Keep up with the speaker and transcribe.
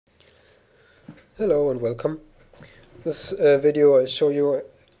Hello and welcome. This video I show you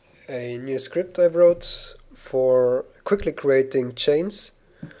a new script I wrote for quickly creating chains.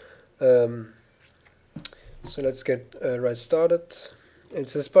 Um, so let's get right started.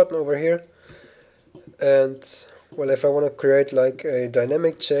 It's this button over here, and well, if I want to create like a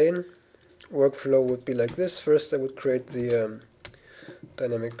dynamic chain, workflow would be like this. First I would create the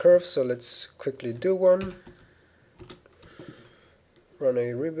dynamic curve, so let's quickly do one. Run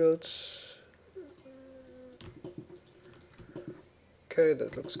a rebuild. Okay,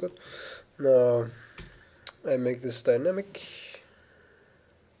 that looks good. Now I make this dynamic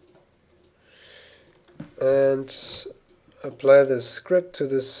and apply the script to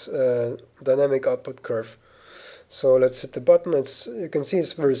this dynamic output curve. So let's hit the button. You can see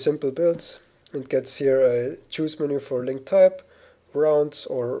it's very simple build. It gets here a choose menu for link type, rounds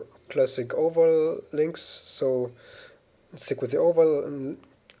or classic oval links. So stick with the oval and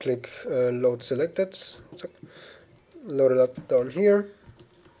click load selected. So load it up down here.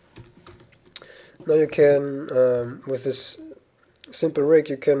 Now you can, with this simple rig,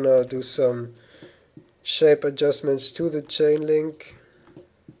 you can do some shape adjustments to the chain link.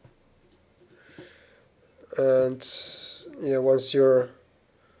 And yeah, once you're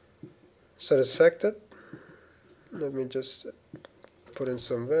satisfied, let me just put in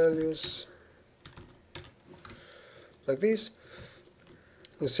some values like these.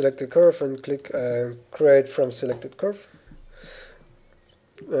 You select the curve and click create from selected curve.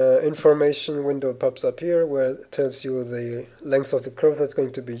 Information window pops up here where it tells you the length of the curve that's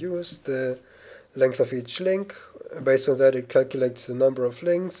going to be used, the length of each link. Based on that, it calculates the number of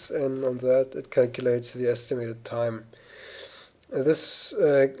links, and on that it calculates the estimated time. This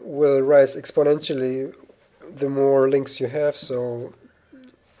will rise exponentially the more links you have, so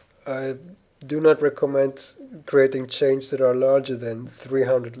I do not recommend creating chains that are larger than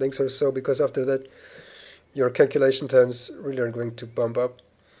 300 links or so, because after that your calculation times really are going to bump up.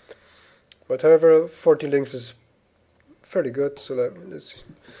 But however, 40 links is fairly good, so let's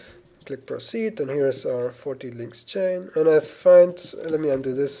click proceed, and here's our 40 links chain. And I find, let me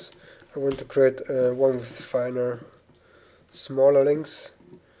undo this, I want to create one with finer, smaller links.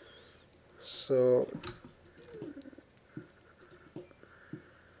 So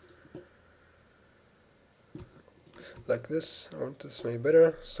like this, I want this maybe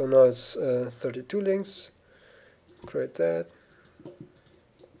better. So now it's 32 links, create that.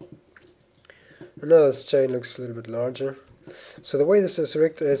 And now this chain looks a little bit larger. So the way this is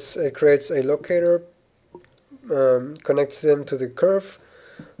rigged is it creates a locator, connects them to the curve,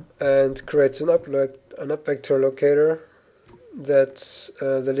 and creates an up vector locator that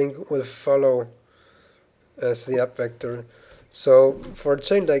the link will follow as the up vector. So for a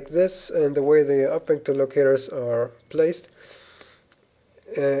chain like this, and the way the up vector locators are placed,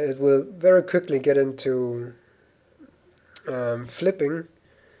 it will very quickly get into flipping.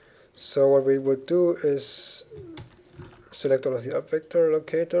 So what we would do is select all of the up vector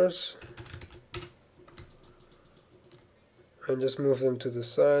locators and just move them to the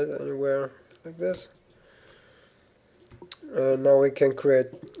side anywhere like this. Now we can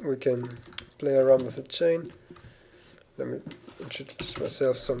play around with the chain. Let me introduce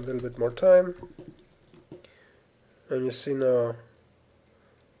myself some little bit more time. And you see now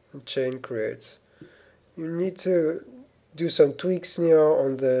the chain creates. You need to do some tweaks now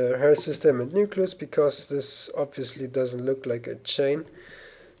on the hair system and nucleus, because this obviously doesn't look like a chain.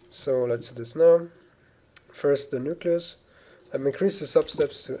 So let's do this now. First the nucleus. I'm increase the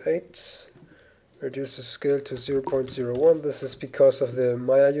substeps to 8. Reduce the scale to 0.01. This is because of the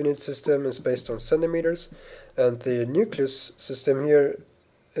Maya unit system is based on centimeters, and the nucleus system here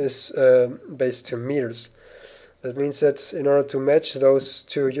is based to meters. That means that in order to match those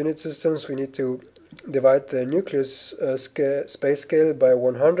two unit systems, we need to divide the nucleus space scale by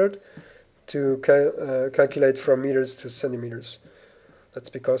 100 to calculate from meters to centimeters.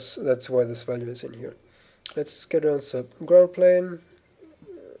 That's why this value is in here. Let's get on the ground plane.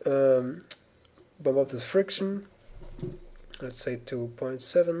 Bump up this friction. Let's say to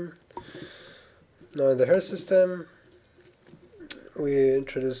 0.7. Now in the hair system, we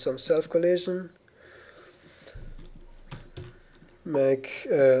introduce some self-collision.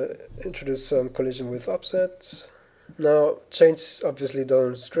 Introduce some collision with offset. Now chains obviously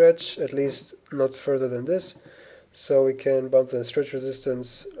don't stretch, at least not further than this, so we can bump the stretch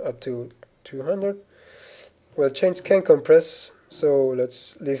resistance up to 200. Well, chains can compress, so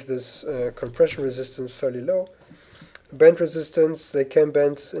let's leave this compression resistance fairly low. Bend resistance, they can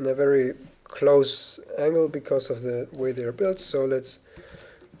bend in a very close angle because of the way they are built, so let's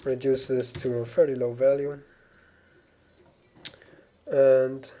reduce this to a fairly low value.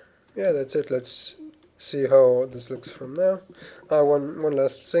 And yeah, that's it. Let's see how this looks from now. One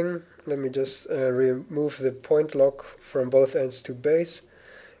last thing. Let me just remove the point lock from both ends to base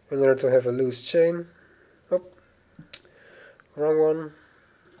in order to have a loose chain. Oh, wrong one.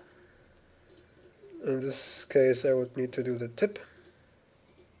 In this case, I would need to do the tip.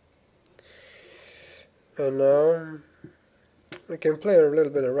 And now we can play a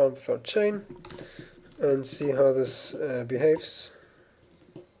little bit around with our chain and see how this behaves.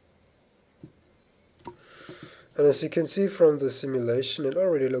 And as you can see from the simulation, it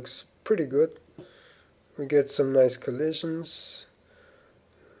already looks pretty good. We get some nice collisions,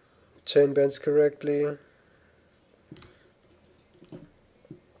 chain bends correctly.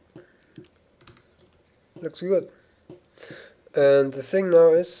 Looks good. And the thing now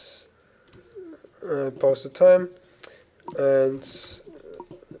is, pause the time, and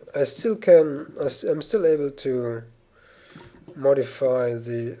I'm still able to modify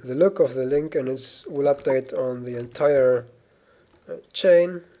the look of the link, and it will update on the entire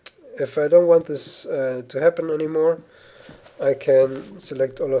chain. If I don't want this to happen anymore, I can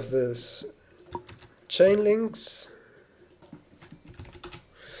select all of these chain links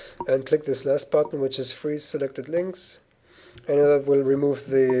and click this last button, which is freeze selected links, and that will remove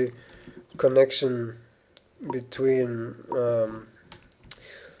the connection between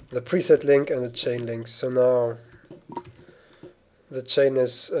the preset link and the chain links. So now the chain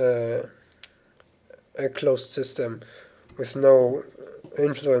is a closed system with no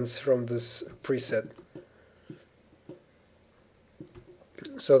influence from this preset.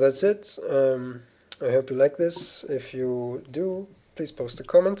 So that's it. I hope you like this. If you do, please post a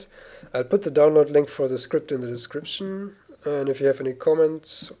comment. I'll put the download link for the script in the description, and if you have any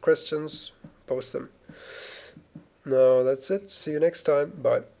comments or questions, post them. Now that's it. See you next time.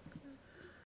 Bye.